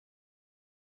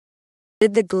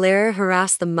Did the glare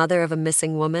harass the mother of a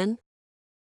missing woman?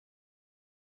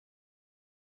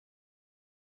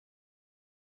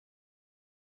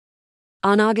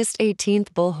 On August 18th,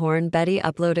 Bullhorn Betty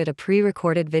uploaded a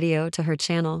pre-recorded video to her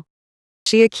channel.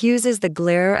 She accuses the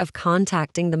glare of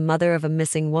contacting the mother of a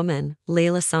missing woman,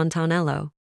 Layla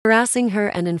Santanello, harassing her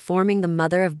and informing the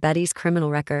mother of Betty's criminal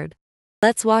record.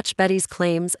 Let's watch Betty's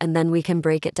claims and then we can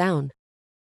break it down.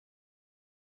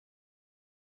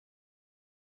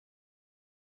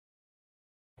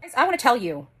 I want to tell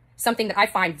you something that I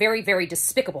find very, very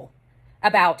despicable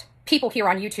about people here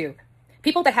on YouTube.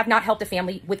 People that have not helped a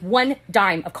family with one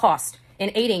dime of cost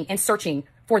in aiding and searching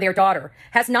for their daughter,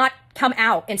 has not come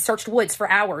out and searched woods for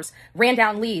hours, ran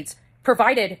down leads,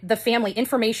 provided the family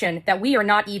information that we are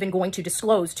not even going to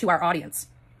disclose to our audience.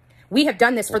 We have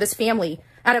done this for this family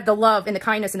out of the love and the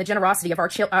kindness and the generosity of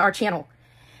our channel.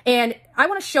 And I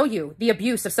want to show you the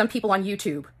abuse of some people on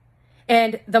YouTube.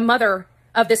 And the mother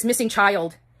of this missing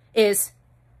child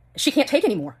she can't take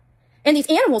anymore. And these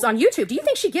animals on YouTube, do you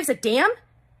think she gives a damn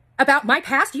about my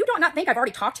past? Do you not think I've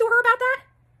already talked to her about that?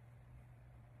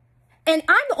 And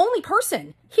I'm the only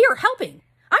person here helping.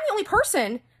 I'm the only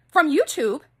person from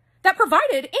YouTube that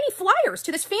provided any flyers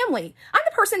to this family. I'm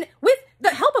the person with the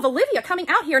help of Olivia coming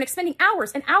out here and expending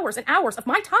hours and hours and hours of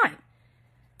my time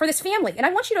for this family. And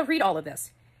I want you to read all of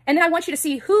this. And then I want you to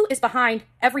see who is behind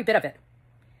every bit of it.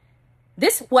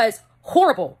 This was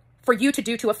horrible for you to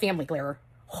do to a family, Glarer.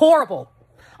 Horrible.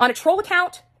 On a troll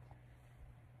account?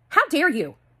 How dare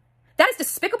you? That is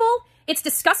despicable. It's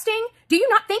disgusting. Do you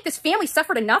not think this family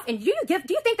suffered enough? And do you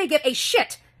think they give a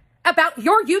shit about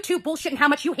your YouTube bullshit and how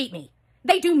much you hate me?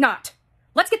 They do not.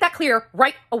 Let's get that clear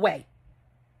right away.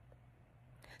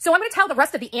 So I'm going to tell the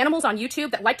rest of the animals on YouTube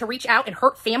that like to reach out and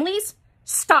hurt families,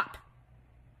 stop.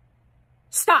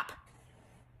 Stop.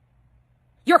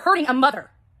 You're hurting a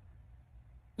mother.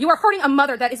 You are hurting a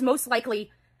mother that is most likely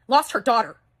lost her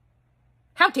daughter.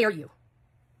 How dare you?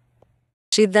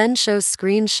 She then shows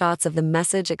screenshots of the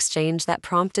message exchange that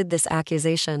prompted this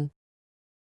accusation.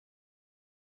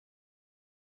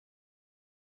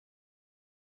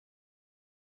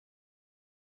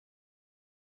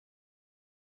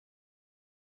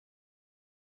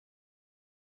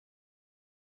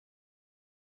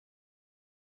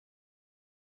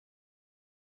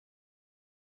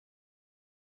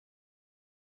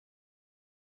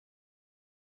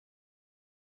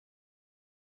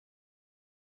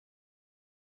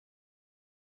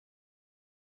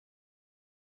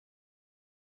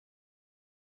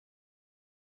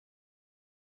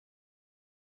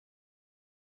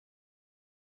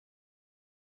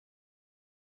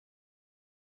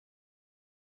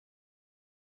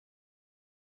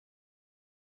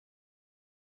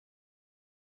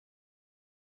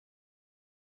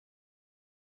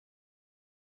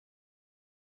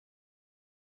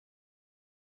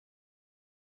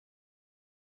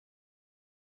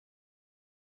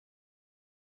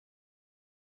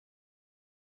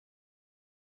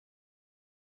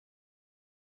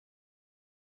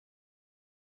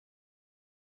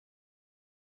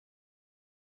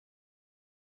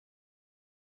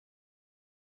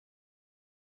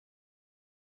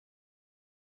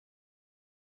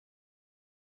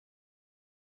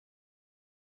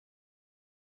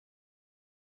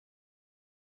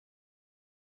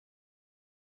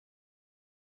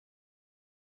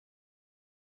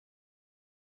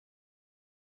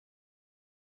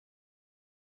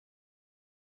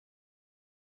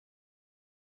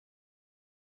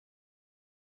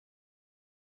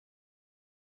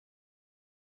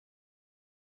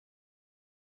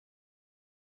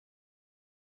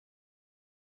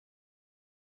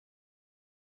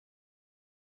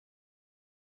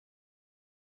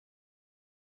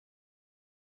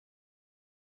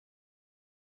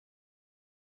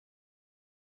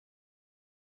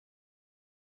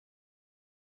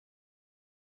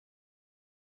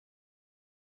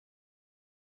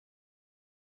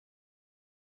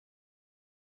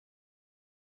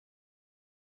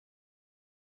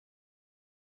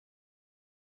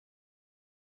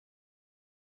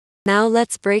 Now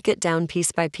let's break it down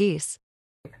piece by piece.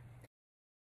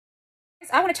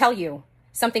 I want to tell you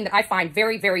something that I find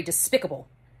very, very despicable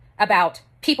about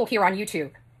people here on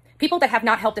YouTube. People that have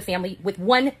not helped a family with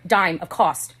one dime of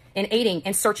cost in aiding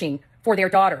and searching for their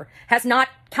daughter, has not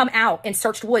come out and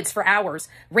searched woods for hours,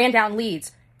 ran down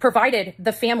leads, provided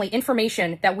the family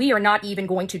information that we are not even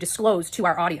going to disclose to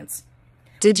our audience.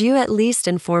 Did you at least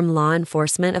inform law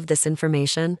enforcement of this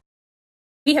information?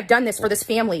 We have done this for this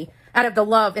family out of the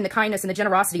love and the kindness and the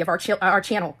generosity of our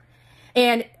channel.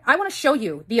 And I want to show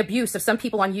you the abuse of some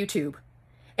people on YouTube.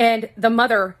 And the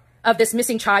mother of this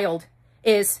missing child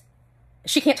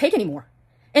she can't take anymore.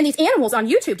 And these animals on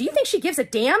YouTube, do you think she gives a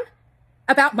damn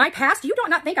about my past? Do you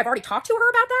not think I've already talked to her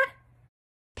about that?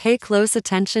 Pay close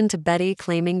attention to Betty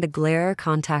claiming the glare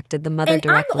contacted the mother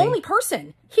directly. I'm the only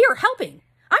person here helping.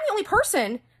 I'm the only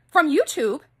person from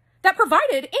YouTube that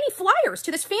provided any flyers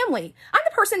to this family. I'm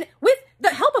the person with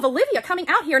the help of Olivia coming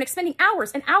out here and expending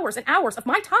hours and hours and hours of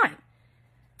my time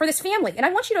for this family. And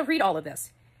I want you to read all of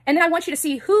this. And then I want you to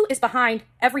see who is behind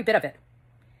every bit of it.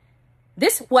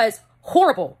 This was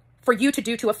horrible for you to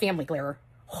do to a family, Glare.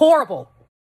 Horrible.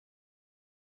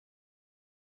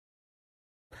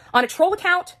 On a troll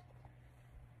account?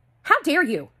 How dare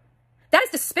you? That is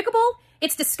despicable.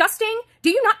 It's disgusting. Do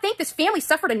you not think this family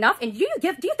suffered enough? And do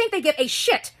you think they give a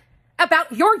shit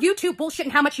about your YouTube bullshit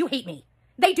and how much you hate me?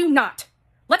 They do not.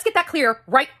 Let's get that clear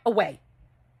right away.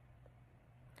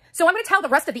 So I'm going to tell the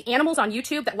rest of the animals on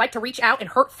YouTube that like to reach out and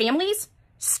hurt families,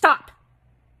 stop.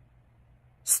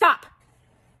 Stop.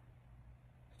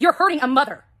 You're hurting a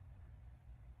mother.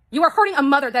 You are hurting a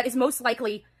mother that is most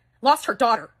likely lost her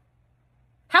daughter.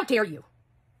 How dare you?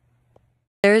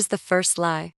 There's the first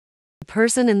lie. The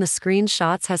person in the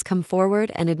screenshots has come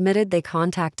forward and admitted they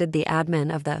contacted the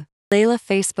admin of the Layla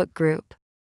Facebook group,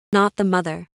 not the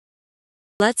mother.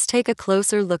 Let's take a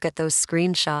closer look at those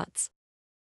screenshots.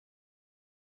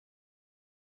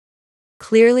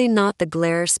 Clearly not the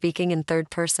glare speaking in third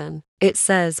person. It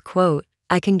says, quote,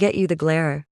 "I can get you the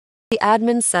glare." The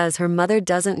admin says her mother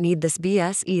doesn't need this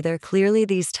BS either. Clearly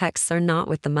these texts are not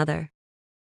with the mother.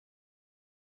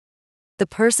 The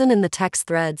person in the text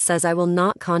thread says, "I will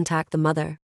not contact the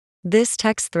mother." This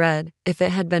text thread, if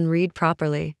it had been read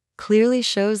properly, clearly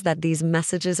shows that these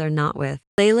messages are not with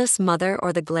Layla's mother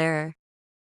or the glare.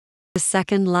 The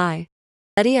second lie.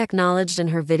 Betty acknowledged in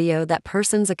her video that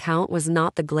person's account was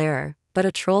not the glare, but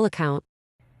a troll account.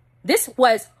 This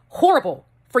was horrible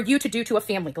for you to do to a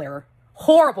family, Glare.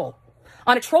 Horrible.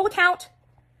 On a troll account?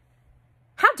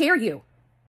 How dare you?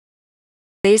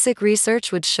 Basic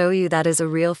research would show you that is a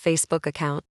real Facebook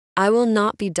account. I will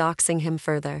not be doxing him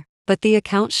further, but the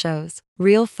account shows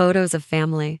real photos of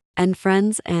family and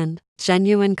friends and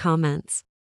genuine comments.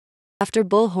 After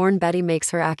Bullhorn Betty makes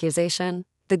her accusation,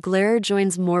 the glare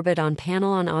joins Morbid on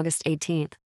panel on August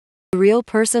 18th. The real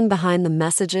person behind the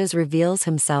messages reveals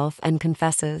himself and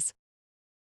confesses.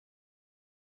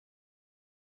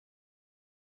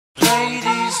 Play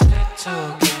these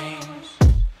little games,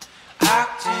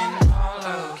 acting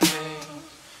all okay.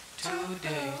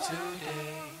 Today.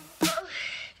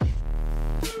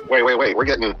 Wait. We're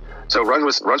getting so runs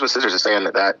with scissors is saying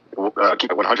that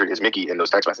keep it 100 is Mickey in those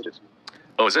text messages.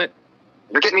 Oh, is it?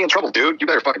 You're getting me in trouble, dude. You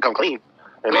better fucking come clean.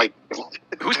 And Wait,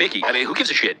 who's Mickey? I mean, who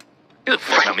gives a shit? Who the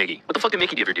fuck about Mickey? What the fuck did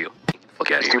Mickey ever do?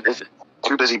 Fuck out of here.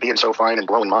 Too busy being so fine and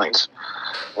blowing minds.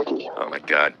 Oh my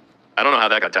god. I don't know how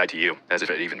that got tied to you, as if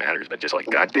it even matters, but just like,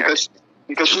 god damn it.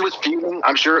 Because she was fuming.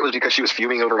 I'm sure it was because she was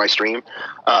fuming over my stream.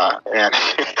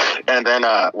 And then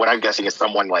what I'm guessing is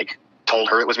someone like told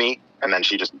her it was me, and then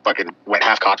she just fucking went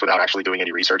half-cocked without actually doing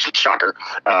any research. Shocker.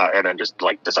 And then just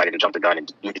like decided to jump the gun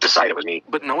and decide it was me.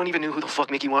 But no one even knew who the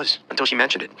fuck Mickey was until she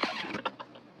mentioned it.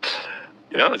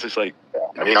 You know, it's just like...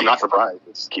 I mean, I'm not surprised.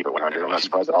 It's keep it 100. I'm not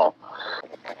surprised at all.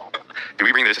 Did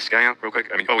we bring this guy out real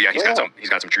quick? I mean, oh yeah, he's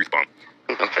got some truth bomb.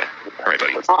 Okay. All right,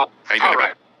 buddy. How you doing,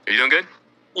 right? Are you doing good?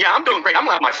 Yeah, I'm doing great. I'm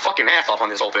laughing my fucking ass off on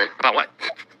this whole thing. About what?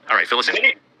 All right, fill us in.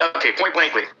 Okay, point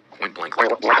blankly. Point blank.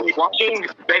 I was watching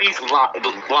Betty's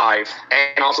live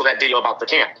and also that video about the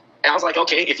camp. And I was like,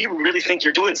 okay, if you really think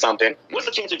you're doing something, what's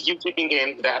the chance of you taking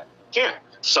in that camp?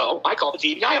 So I called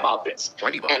the TBI about this.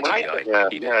 Why do you bother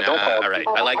TBI? Don't call. All right,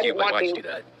 I like you, but why'd you do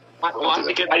that?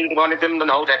 Because I didn't want them to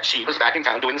know that she was back in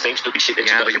town doing the same stupid shit that she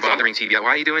does. Yeah, but you're bothering TBI. Why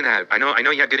are you doing that? I know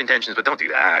you have good intentions, but don't do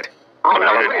that.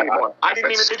 I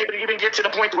didn't even think it would even get to the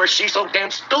point where she's so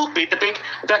damn stupid to think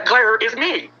that Glare is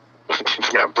me.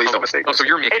 Yeah, please don't mistake. Oh, so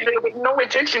you're Mickey. And there was no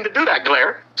intention to do that,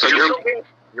 Glare. So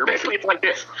you're basically, it's like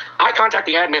this. I contact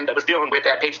the admin that was dealing with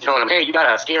that page telling him, hey, you got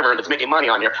a scammer that's making money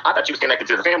on here. I thought you was connected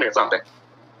to the family or something.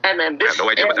 And then this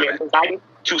admin decided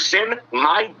to send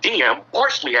my DM,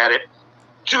 partially at it,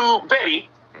 to Betty.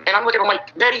 And I'm looking at him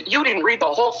like, Betty, you didn't read the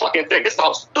whole fucking thing. This is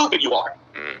how stupid you are.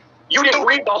 You didn't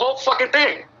read the whole fucking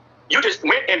thing. You just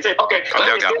went and said, okay,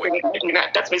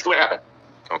 that's basically what happened.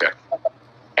 Okay.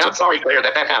 And I'm sorry, Claire,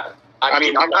 that happened.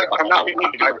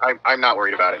 I'm not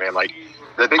worried about it, man. Like,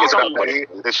 the thing is about Betty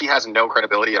is that she has no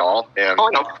credibility at all, and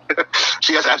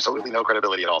she has absolutely no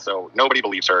credibility at all. So nobody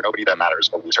believes her. Nobody that matters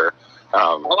believes her.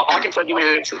 All I can tell you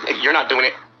is you're not doing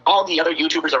it. All the other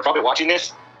YouTubers are probably watching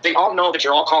this. They all know that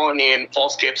you're all calling in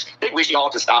false tips. They wish you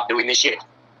all to stop doing this shit.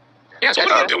 Yeah, that's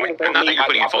what I'm doing. And not that you're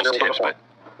putting in false tips, but...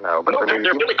 No, but No,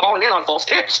 they're really calling in on false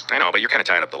tips. I know, but you're kind of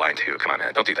tying up the line too. Come on,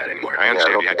 man, don't do that anymore. I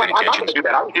understand you had good I'm not going intentions. to do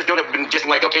that. I'm just going to just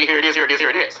like, okay, here it is, here it is, here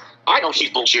it is. I know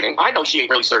she's bullshitting. I know she ain't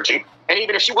really searching. And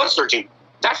even if she was searching,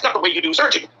 that's not the way you do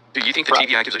searching. Do you think the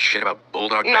TBI gives a shit about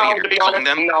Bulldog No, Betty? to be You're calling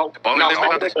honest, them? no. Bothering them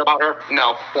about this? About her,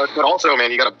 no. But also,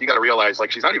 man, you gotta realize,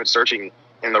 like, she's not even searching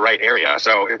in the right area.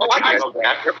 So if I know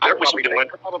that. they're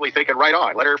probably thinking, right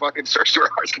on, let her fucking search to her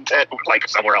heart's content, like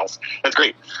somewhere else. That's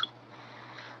great.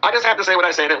 I just have to say what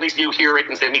I said. At least you hear it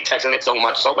instead of me texting it so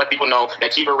much. So let people know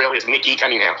that Keep It Real is Nikki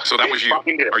Cunningham. So that was you?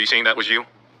 Are you saying that was you?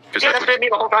 Yeah, that's been me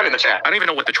the whole time in the chat. I don't even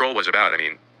know what the troll was about. I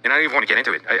mean, and I don't even want to get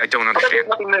into it. I don't There's understand.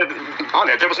 nothing on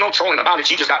there. There was no trolling about it.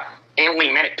 She just got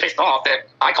anally manic pissed off that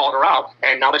I called her out.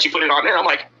 And now that she put it on there, I'm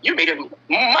like, you made it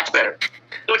much better.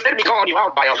 So instead of me calling you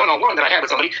out by a one-on-one that I had with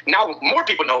somebody, now more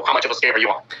people know how much of a scammer you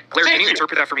are. Claire, can you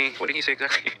interpret that for me? What did he say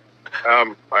exactly?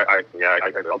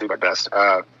 I'll do my best.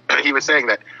 He was saying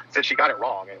that since she got it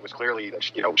wrong, and it was clearly that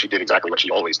she did exactly what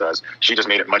she always does. She just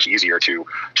made it much easier to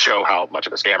show how much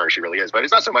of a scammer she really is. But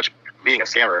it's not so much being a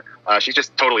scammer. She's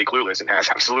just totally clueless and has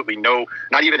absolutely no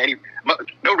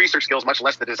research skills, much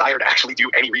less the desire to actually do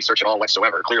any research at all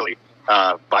whatsoever. Clearly,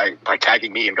 by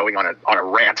tagging me and going on a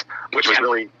rant, which was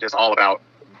really just all about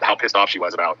how pissed off she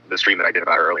was about the stream that I did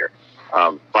about her earlier.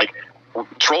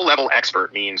 Troll level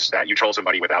expert means that you troll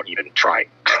somebody without even trying.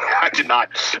 I did not,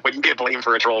 but you get blamed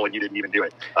for a troll and you didn't even do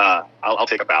it. I'll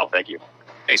take a bow. Thank you.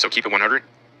 Hey, so keep it 100?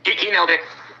 He nailed it.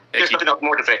 There's nothing else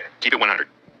more to say. Keep it 100.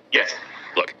 Yes.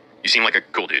 Look, you seem like a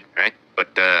cool dude, right? But,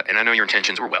 and I know your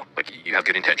intentions were well. Like, you have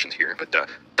good intentions here, but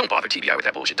don't bother TBI with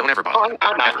that bullshit. Don't ever bother them.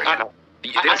 I'm not. Ever again.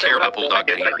 They don't care about Bulldog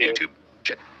Betty or YouTube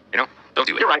shit. Don't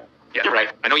do it. You're right. Yeah. You're right.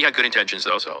 I know you had good intentions,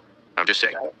 though, so I'm just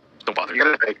saying. Don't bother. You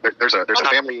gotta think, there's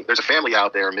a family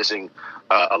out there missing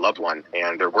a loved one,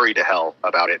 and they're worried to hell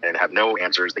about it and have no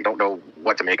answers. They don't know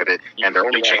what to make of it, and their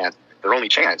only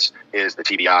chance is the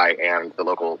TBI and the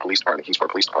local police department, the Kingsport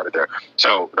Police Department there.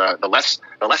 So the less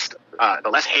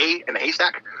hay in the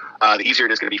haystack, the easier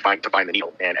it is going to be to find the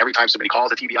needle. And every time somebody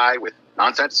calls the TBI with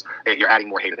nonsense, you're adding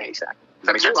more hay to the haystack. Does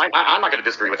that make sense? Right. I'm not going to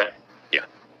disagree with that. Yeah.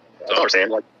 That's all we're saying.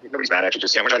 Like, nobody's mad at you.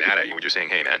 Just we're not mad at you. We're just saying,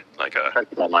 hey, man, like, keep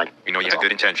that in mind. you had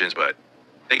good intentions, but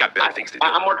they got better things to do.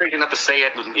 I'm more crazy enough to say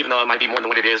it, even though it might be more than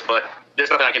what it is, but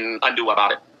there's nothing I can undo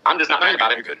about it. I'm just not mad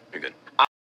about it. You're good. You're good.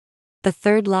 The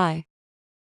third lie.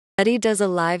 Betty does a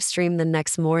live stream the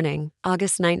next morning,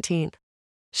 August 19th.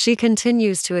 She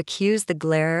continues to accuse the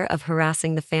Glare of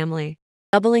harassing the family,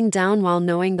 doubling down while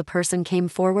knowing the person came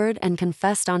forward and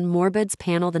confessed on Morbid's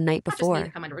panel the night Not just me before.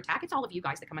 that come under attack. It's all of you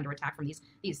guys that come under attack from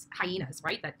these hyenas,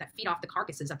 right? That feed off the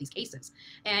carcasses of these cases.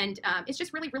 And it's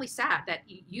just really, really sad that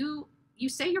you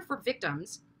say you're for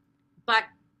victims, but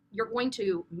you're going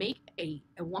to make a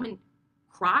woman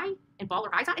cry and bawl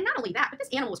her eyes out. And not only that, but this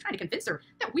animal was trying to convince her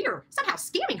that we're somehow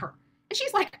scamming her. And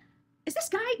she's like, is this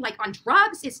guy like on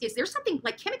drugs? Is there something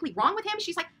like chemically wrong with him?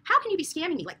 She's like, how can you be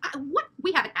scamming me? Like, what?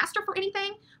 We haven't asked her for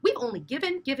anything. We've only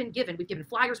given. We've given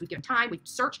flyers. We've given time. We've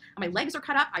searched. My legs are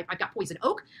cut up. I've got poison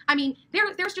oak. I mean,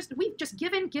 we've just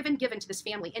given to this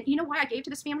family. And you know why I gave to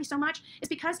this family so much? It's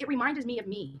because it reminded me of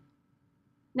me.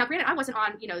 Now, granted, I wasn't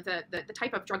on, the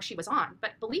type of drug she was on,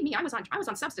 but believe me, I was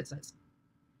on substances.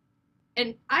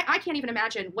 And I can't even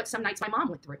imagine what some nights my mom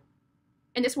went through.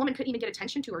 And this woman couldn't even get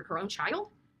attention to her own child.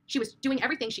 She was doing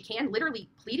everything she can, literally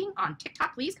pleading on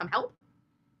TikTok, please come help.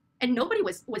 And nobody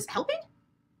was helping.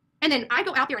 And then I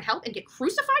go out there and help and get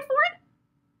crucified for it.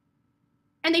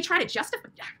 And they try to justify.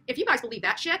 If you guys believe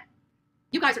that shit,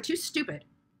 you guys are too stupid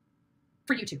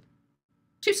for YouTube.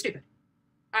 Too stupid.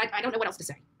 I don't know what else to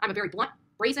say. I'm a very blunt,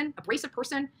 brazen, abrasive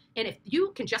person. And if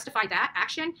you can justify that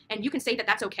action and you can say that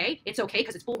that's okay, it's okay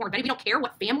because it's Bullhorn Betty. We don't care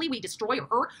what family we destroy or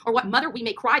hurt or what mother we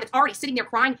may cry that's already sitting there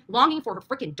crying, longing for her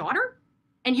freaking daughter.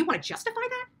 And you want to justify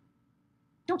that?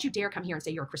 Don't you dare come here and say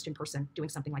you're a Christian person doing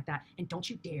something like that. And don't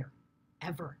you dare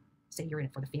ever say you're in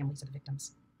it for the families of the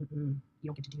victims. You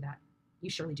don't get to do that.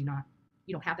 You surely do not.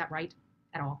 You don't have that right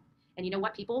at all. And you know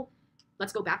what, people?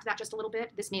 Let's go back to that just a little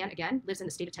bit. This man, again, lives in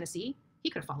the state of Tennessee. He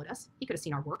could have followed us. He could have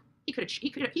seen our work. He could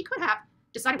have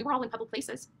decided we were all in public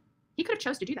places. He could have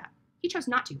chose to do that. He chose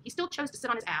not to. He still chose to sit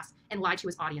on his ass and lie to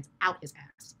his audience out his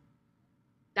ass.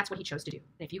 That's what he chose to do.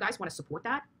 And if you guys want to support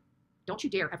that, don't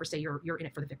you dare ever say you're in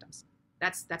it for the victims.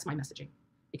 That's my messaging.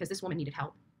 Because this woman needed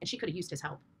help, and she could have used his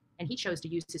help. And he chose to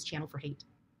use his channel for hate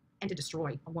and to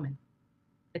destroy a woman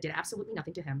that did absolutely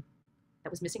nothing to him, that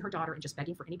was missing her daughter and just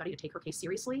begging for anybody to take her case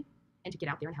seriously and to get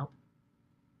out there and help.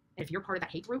 And if you're part of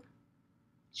that hate group,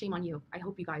 shame on you. I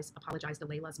hope you guys apologize to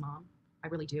Layla's mom. I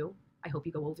really do. I hope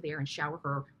you go over there and shower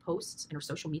her posts and her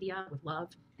social media with love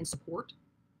and support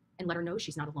and let her know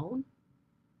she's not alone.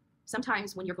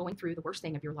 Sometimes when you're going through the worst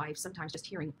thing of your life, sometimes just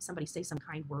hearing somebody say some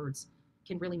kind words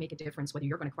can really make a difference, whether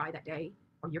you're going to cry that day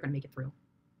or you're going to make it through.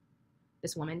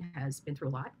 This woman has been through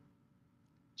a lot.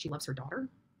 She loves her daughter.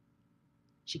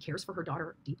 She cares for her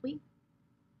daughter deeply,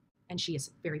 and she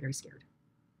is very, very scared.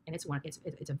 And it's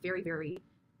a very, very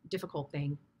difficult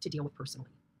thing to deal with personally.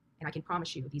 And I can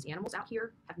promise you, these animals out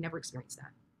here have never experienced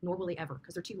that, nor will they ever,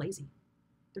 because they're too lazy.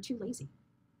 They're too lazy.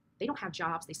 They don't have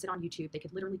jobs. They sit on YouTube. They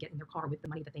could literally get in their car with the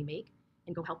money that they make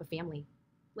and go help a family.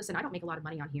 Listen, I don't make a lot of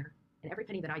money on here, and every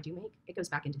penny that I do make, it goes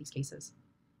back into these cases.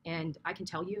 And I can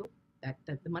tell you that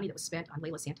the money that was spent on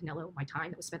Layla Santanello, my time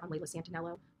that was spent on Layla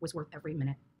Santanello, was worth every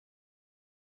minute.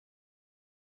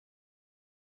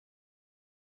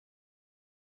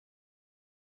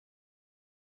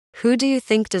 Who do you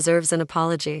think deserves an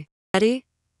apology, Betty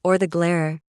or the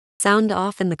glare? Sound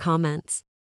off in the comments.